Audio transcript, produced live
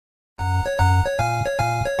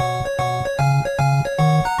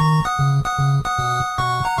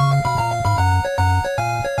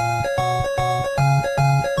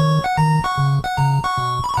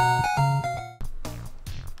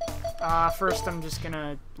first I'm just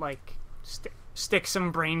gonna, like, stick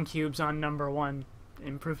some brain cubes on number 1.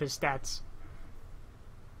 Improve his stats.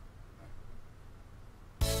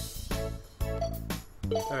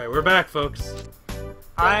 Alright, we're back, folks.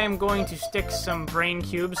 I am going to stick some brain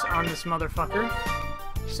cubes on this motherfucker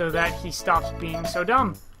so that he stops being so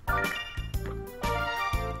dumb. Gonna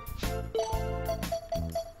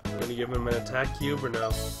give him an attack cube or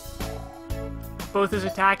no? Both his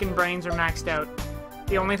attack and brains are maxed out.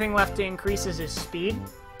 The only thing left to increase is his speed,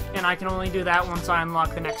 and I can only do that once I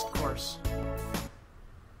unlock the next course.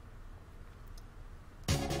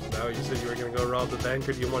 Now you said you were gonna go rob the bank,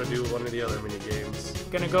 or do you want to do one of the other mini games?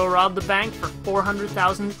 Gonna go rob the bank for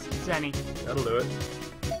 400,000 zenny. That'll do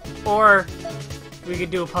it. Or we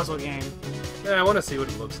could do a puzzle game. Yeah, I want to see what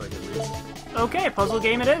it looks like at least. Okay, puzzle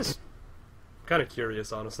game it is. Kind of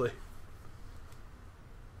curious, honestly.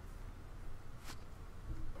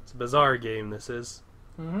 It's a bizarre game, this is.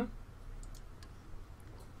 Mm-hmm.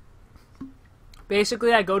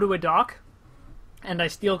 Basically, I go to a dock, and I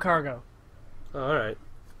steal cargo. Oh, alright.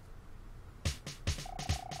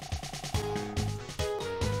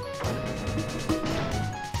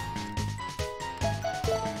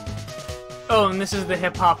 Oh, and this is the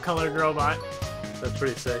hip-hop colored robot. That's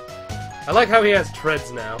pretty sick. I like how he has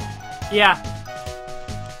treads now. Yeah.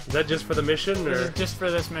 Is that just for the mission, or...? This is just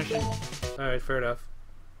for this mission. Alright, fair enough.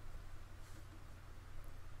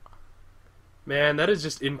 Man, that is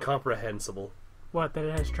just incomprehensible. What, that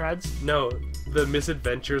it has treads? No, the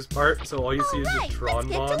misadventures part, so all you see is just Tron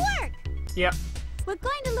Bonne. Let's get to work! Yep. We're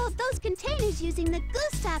going to load those containers using the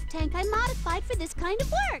Gustav tank I modified for this kind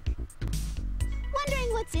of work.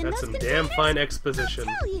 Wondering what's in That's those some containers? damn fine exposition.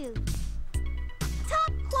 I'll tell you.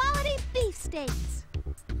 Top quality beef steaks.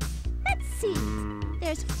 Let's see.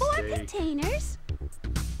 There's 4 steak. containers.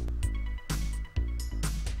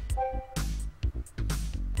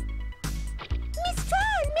 Miss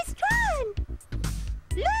Tron! Miss Tron!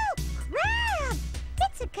 Look! Crab!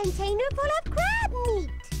 It's a container full of crab meat.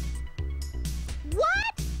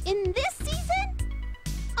 What? In this season?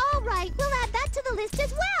 All right, we'll add that to the list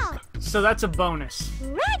as well. So that's a bonus.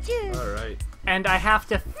 Roger! Alright. And I have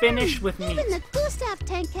to finish with meat. Even the Gustav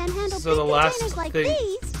tank can't handle So big the last containers like thing-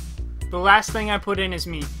 these. The last thing I put in is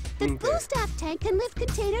meat. The Okay. Gustav tank can lift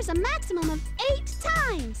containers a maximum of 8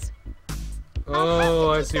 times. Oh, I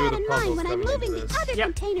I'll have to see keep where that the in mind puzzle's when I'm coming moving into the this. other Yep.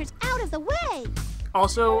 containers out of the way.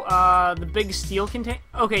 Also, the big steel container...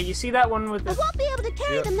 Okay, you see that one with I the... won't be able to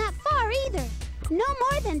carry Yep. them that far either. No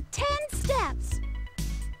more than 10 steps.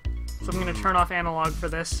 So I'm gonna turn off analog for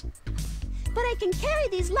this. But I can carry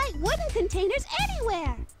these light wooden containers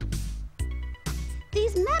anywhere.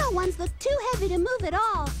 These metal ones look too heavy to move at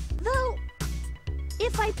all. Though,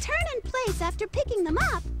 if I turn in place after picking them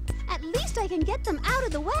up, at least I can get them out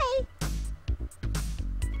of the way.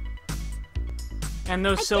 And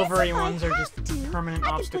those I guess silvery if I ones are have just to, permanent I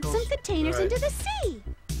obstacles. can put some containers Right. into the sea.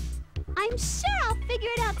 I'm sure I'll figure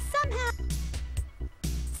it out somehow.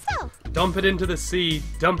 So, Dump it into the sea.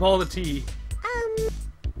 Dump all the tea.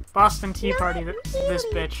 Boston Tea Not Party, this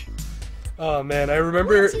really. bitch. Oh man, I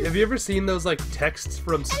remember. What's your- Have you ever seen those like texts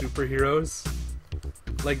from superheroes?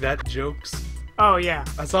 Like that jokes? Oh, yeah.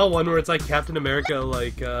 I saw one where it's like Captain America,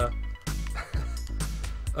 like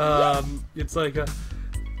it's like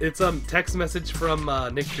it's text message from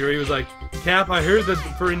Nick Fury. Was like, Cap, I heard that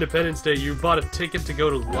for Independence Day you bought a ticket to go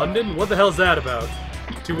to London. What the hell's that about?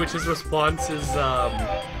 To which his response is,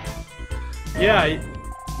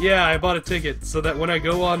 yeah, I bought a ticket so that when I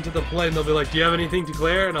go onto the plane, they'll be like, do you have anything to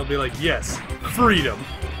declare? And I'll be like, yes, freedom.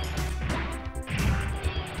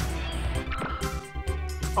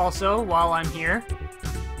 Also, while I'm here,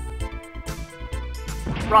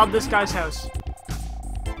 rob this guy's house.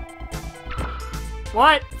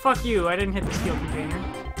 What? Fuck you, I didn't hit the steel container.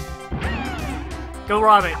 Go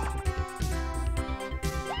rob it.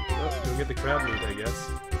 Oh, go get the crab meat, I guess.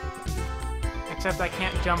 Except I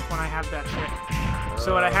can't jump when I have that shit.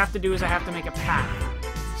 So what I have to do is I have to make a path.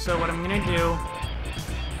 So what I'm gonna do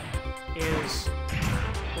is...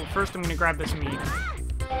 Well, first I'm gonna grab this meat.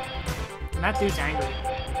 And that dude's angry.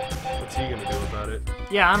 What's he gonna do about it?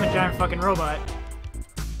 Yeah, I'm a giant fucking robot.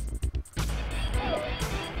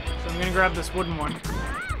 So I'm gonna grab this wooden one.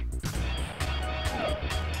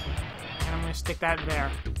 And I'm gonna stick that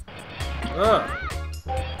there. Ah,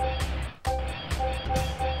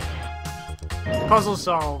 Puzzle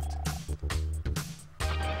solved.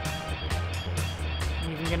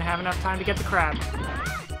 I'm even gonna have enough time to get the crab.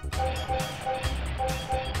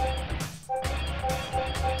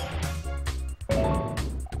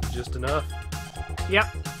 just enough. Yep.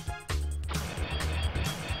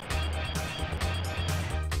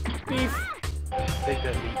 Beef. Take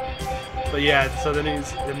that meat. But yeah, so then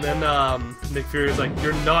Nick Fury's like,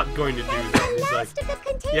 "You're not going to do that." He's like,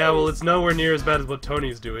 "Yeah, well, it's nowhere near as bad as what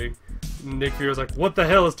Tony's doing." And Nick Fury's like, "What the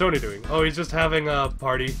hell is Tony doing?" "Oh, he's just having a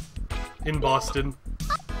party in Boston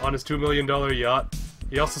on his $2 million yacht.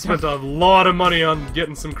 He also spent a lot of money on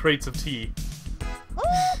getting some crates of tea."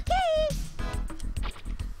 Okay.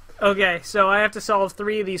 Okay, so I have to solve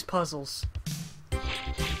 3 of these puzzles.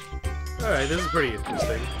 Alright, this is pretty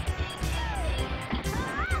interesting.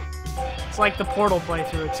 It's like the Portal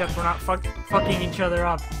playthrough, except we're not fucking each other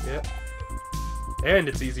up. Yep. And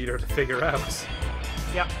it's easier to figure out.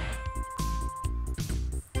 Yep.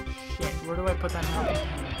 Shit, where do I put that now?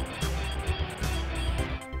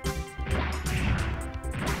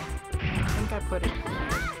 I think I put it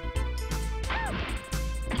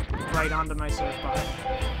right onto my surfboard.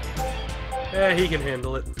 Yeah, he can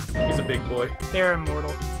handle it. He's a big boy. They're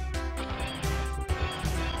immortal.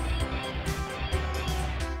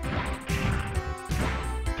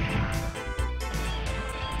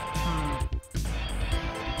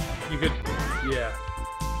 You could... yeah.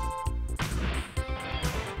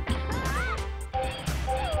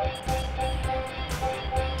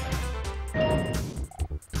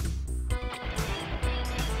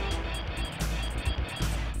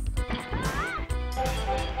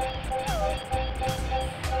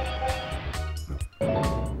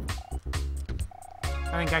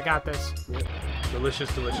 I think I got this. Yep.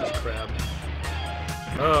 Delicious, delicious crab.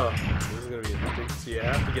 Oh, this is gonna be interesting. So you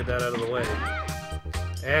have to get that out of the way.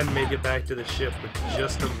 And make it back to the ship with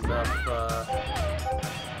just enough,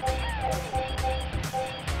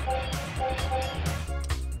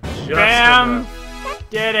 just Bam! enough.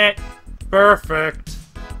 Did it! Perfect!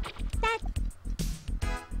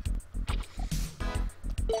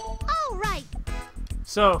 All right.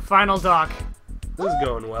 So, final dock. This is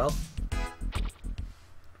going well.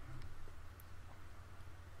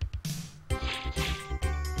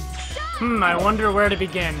 I wonder where to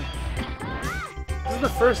begin. This is the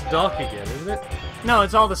first dock again, isn't it? No,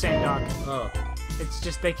 it's all the same dock. Oh. It's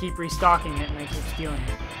just they keep restocking it and they keep stealing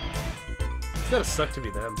it. It's gotta suck to be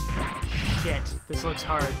them. Shit, this looks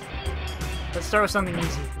hard. Let's start with something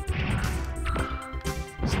easy.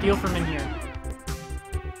 Steal from in here.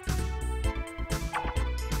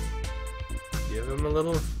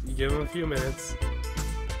 Give him a few minutes.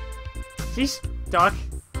 He's stuck.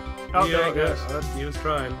 Oh, there he goes. He was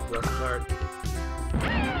trying. Bless his heart.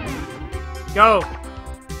 Go!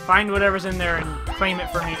 Find whatever's in there and claim it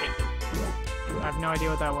for me. I have no idea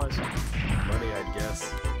what that was. Money, I'd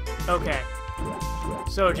guess. Okay.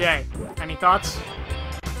 So, Jay, any thoughts?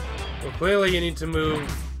 Well, clearly you need to move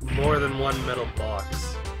more than one metal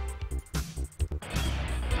box.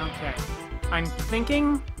 Okay. I'm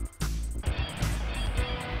thinking...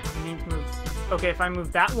 I need to move... Okay, if I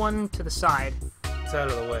move that one to the side... It's out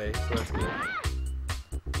of the way, so that's good.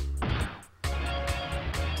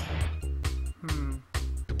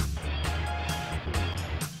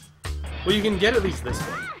 Well, you can get at least this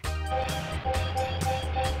one.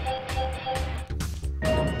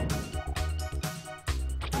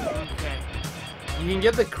 Okay. You can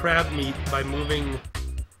get the crab meat by moving...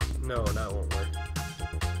 No, that won't work.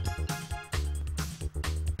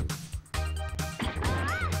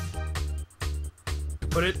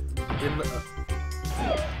 Put it in the...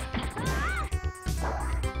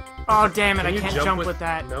 Oh, damn it, Can I you can't jump jump with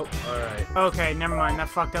that. Nope, alright. Okay, never mind, that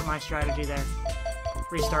fucked up my strategy there.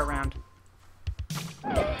 Restart round.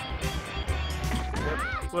 Yep,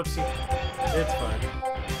 Whoopsie. it's fine.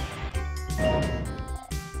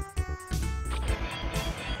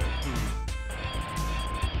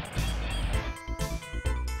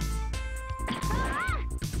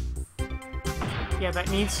 Yeah, that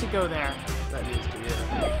needs to go there. That needs to,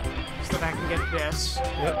 yeah. So that I can get this.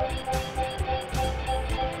 Yep.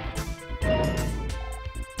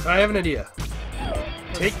 I have an idea.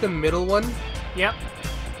 Take the middle one Yep.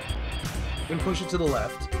 and push it to the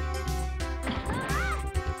left.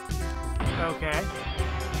 Okay.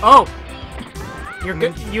 Oh! You're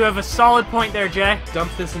good. You have a solid point there, Jay.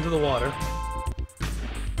 Dump this into the water.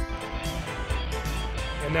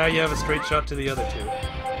 And now you have a straight shot to the other two.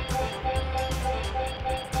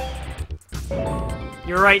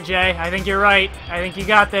 You're right, Jay. I think you're right. I think you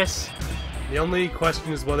got this. The only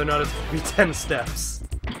question is whether or not it's going to be 10 steps.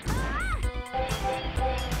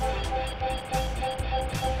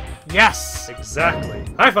 Yes! Exactly.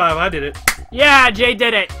 High five, I did it. Yeah, Jay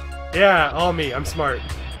did it! Yeah, all me. I'm smart.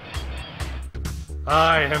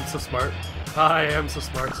 I am so smart. I am so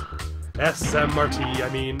smart. S-M-R-T, I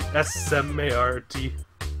mean S-M-A-R-T.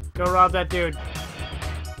 Go rob that dude.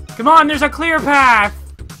 Come on, there's a clear path!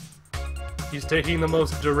 He's taking the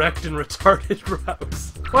most direct and retarded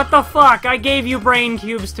routes. What the fuck? I gave you brain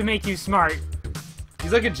cubes to make you smart.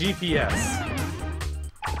 He's like a GPS.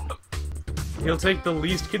 He'll take the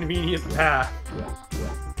least convenient path.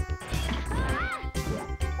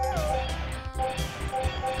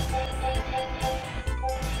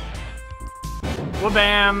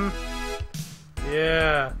 Wabam!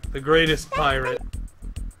 Yeah, the greatest pirate.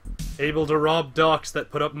 Able to rob docks that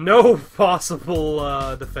put up no possible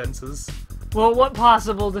defenses. Well, what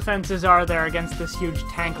possible defenses are there against this huge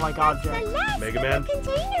tank-like object? Mega Man?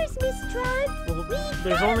 Containers, Miss Tron. Well,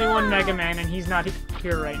 there's only one Mega Man, and he's not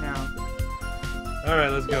here right now.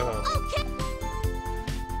 Alright, let's go home. Okay.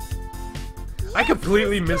 I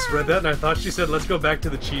completely misread that, and I thought she said, let's go back to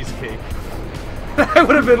the cheesecake. I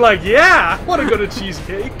would have been like, yeah, I want to go to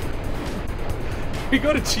cheesecake. We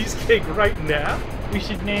go to cheesecake right now? We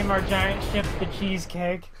should name our giant ship the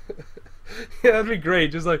Cheesecake. Yeah, that'd be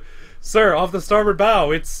great. Just like, sir, off the starboard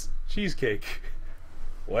bow, it's cheesecake.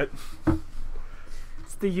 What?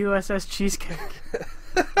 It's the USS Cheesecake.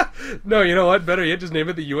 No, you know what? Better yet, just name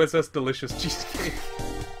it the USS Delicious Cheesecake.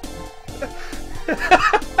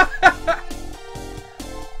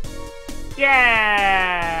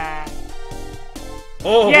 Yeah!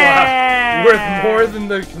 Oh, Yeah! wow. Worth more than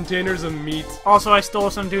the containers of meat. Also, I stole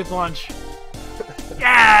some dude's lunch.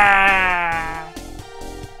 Yeah!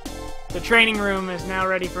 The training room is now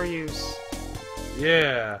ready for use.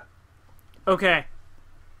 Yeah. Okay.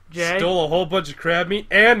 Jay? Stole a whole bunch of crab meat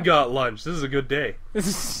and got lunch. This is a good day.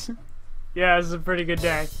 Yeah, this is a pretty good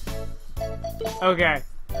day. Okay.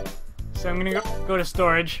 So I'm gonna go to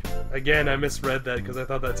storage. Again, I misread that because I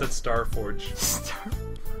thought that said Starforge.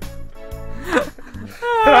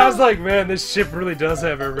 And I was like, man, this ship really does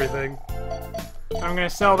have everything. I'm gonna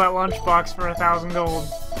sell that lunchbox for 1,000 gold.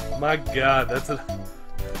 My god, that's a...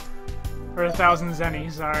 For 1,000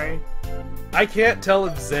 zenny, sorry. I can't tell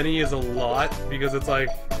if zenny is a lot because it's like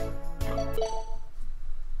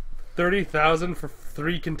 30,000 for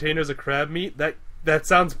 3 containers of crab meat. That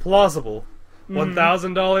sounds plausible.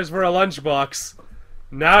 $1,000 for a lunchbox.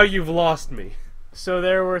 Now you've lost me. So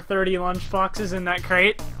there were 30 lunchboxes in that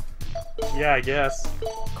crate. Yeah, I guess.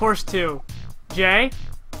 Course 2. Jay,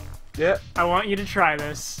 Yeah. I want you to try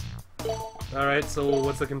this. Alright, so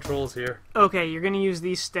what's the controls here? Okay, you're gonna use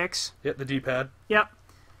these sticks. Yeah, the D-pad. Yep.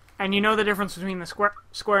 And you know the difference between the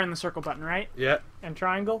square and the circle button, right? Yeah, And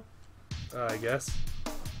triangle? I guess.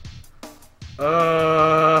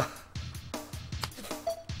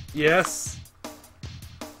 Yes.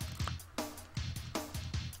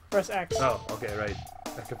 Press X. Oh, okay, right.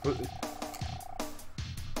 I completely...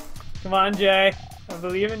 Come on, Jay. I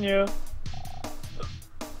believe in you.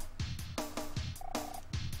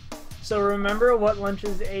 So remember what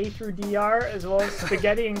lunches A through D are, as well as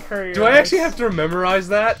spaghetti and curry Do I rice. actually have to memorize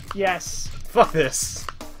that? Yes. Fuck this.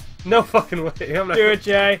 No fucking way. I'm not... Do it,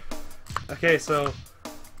 Jay. Okay, so...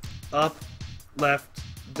 Up, left,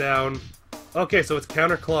 down... Okay, so it's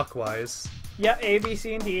counterclockwise. Yeah, A, B,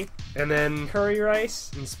 C, and D. And then... Curry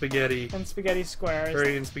rice And spaghetti. and spaghetti squares.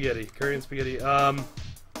 Curry and spaghetti. Curry and spaghetti.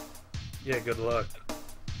 Yeah, good luck.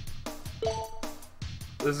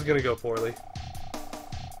 This is gonna go poorly.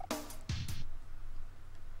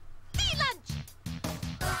 Hey, lunch!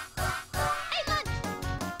 Hey, lunch!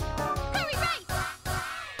 Curry rice!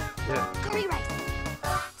 Yeah. Curry rice!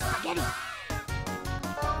 Spaghetti!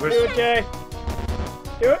 Where's... Do it, Jay.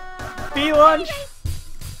 Do it. B lunch.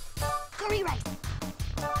 Curry rice!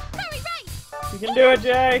 Curry rice! You can do it,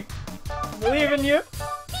 Jay. Believe in you.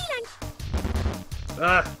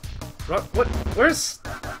 lunch! What? Where's...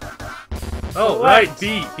 Oh, Left. right,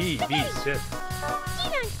 B, shit.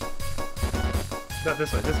 lunch! No,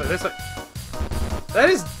 this way.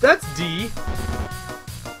 That's D.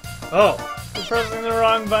 Oh. You're pressing the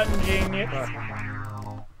wrong button, genius.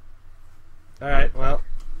 Alright, well,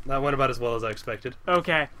 that went about as well as I expected.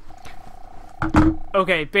 Okay.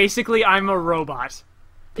 Okay, basically I'm a robot.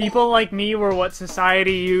 People like me were what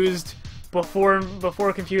society used before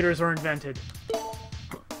computers were invented.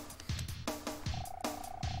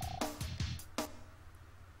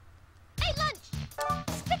 Hey, lunch!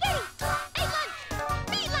 Spaghetti! Hey, lunch!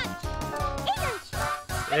 B lunch! A lunch!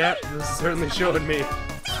 Yeah, this is certainly showing me. C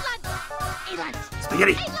lunch! A lunch!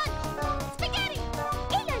 Spaghetti! A lunch! Spaghetti!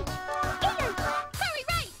 A lunch! A lunch! Curry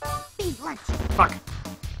rice! B lunch! Fuck.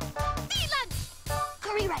 D lunch!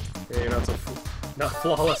 Curry rice! Yeah, you're not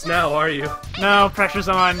flawless now, are you? No, pressure's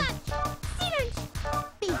on. C lunch!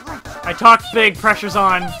 B lunch! I talked big, pressure's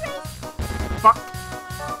on. Fuck.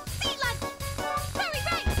 C lunch! Curry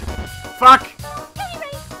rice! Fuck. Curry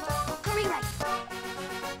rice! Curry rice!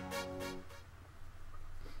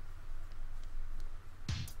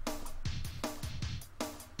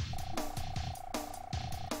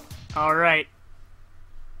 Alright.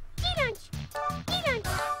 Eat lunch. Eat lunch.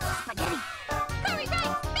 Spaghetti. Curry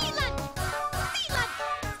rice. Eat lunch. Eat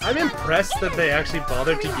lunch. I'm impressed that they actually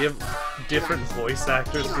bothered to give different voice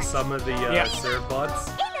actors to some of the Cerepods.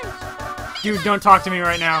 Eat lunch. Dude, don't talk to me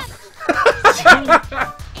right now.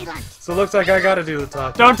 Eat lunch. So it looks like I gotta do the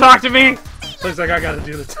talking. Don't talk to me! Looks like I gotta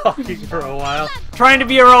do the talking for a while. Trying to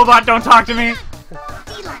be a robot, don't talk to me!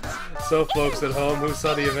 Eat lunch. So folks at home who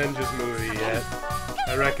saw the Avengers movie yet,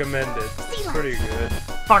 I recommend it. It's pretty good.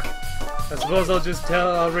 Fuck. I suppose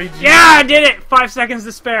I'll read you. Yeah, I did it! 5 seconds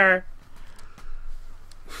to spare.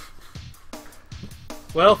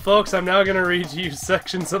 Well, folks, I'm now gonna read you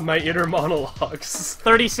sections of my inner monologues.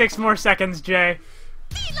 36 more seconds, Jay.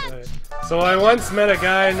 Right. So I once met a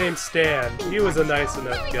guy named Stan. He was a nice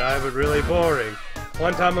enough guy, but really boring.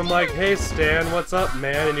 One time I'm like, hey Stan, what's up,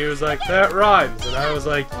 man? And he was like, that rhymes. And I was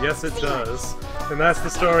like, yes it does. And that's the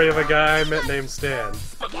story of a guy I met named Stan.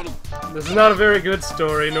 This is not a very good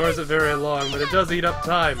story, nor is it very long, but it does eat up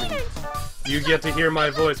time. And you get to hear my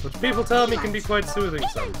voice, which people tell me can be quite soothing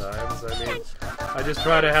sometimes. I mean, I just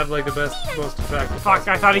try to have like the best, most effective. Fuck,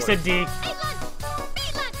 I thought he said D.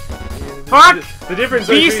 Fuck! Fuck! The difference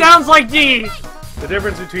B between, sounds like D! the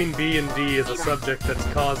difference between B and D is a subject that's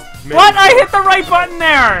caused many, What? I hit the right button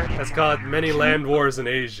there! has caused many land wars in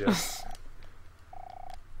Asia.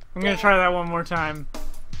 I'm gonna try that one more time.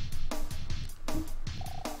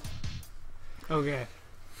 Okay.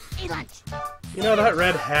 Eat lunch. You know, that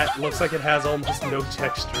red hat looks like it has almost no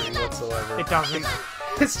texturing whatsoever. It doesn't.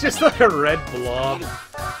 It's just like a red blob.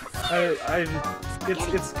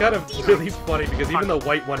 It's kind of really funny because even the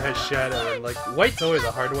white one has shadow, and like white's always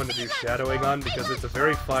a hard one to do shadowing on because it's a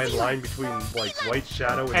very fine line between like white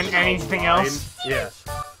shadow and anything line. else. Yeah.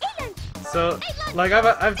 So, like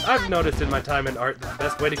I've noticed in my time in art that the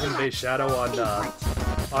best way to convey shadow on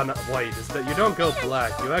white is that you don't go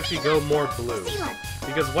black, you actually go more blue.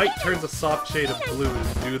 Because white turns a soft shade of blue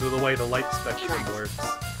due to the way the light spectrum works.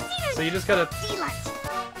 So you just gotta...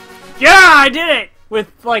 Yeah, I did it!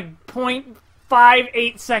 With like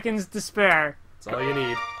 0.58 seconds to spare. That's all you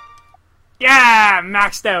need. Yeah!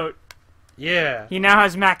 Maxed out. Yeah. He now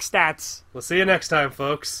has max stats. We'll see you next time,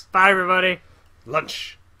 folks. Bye, everybody.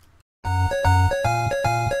 Lunch.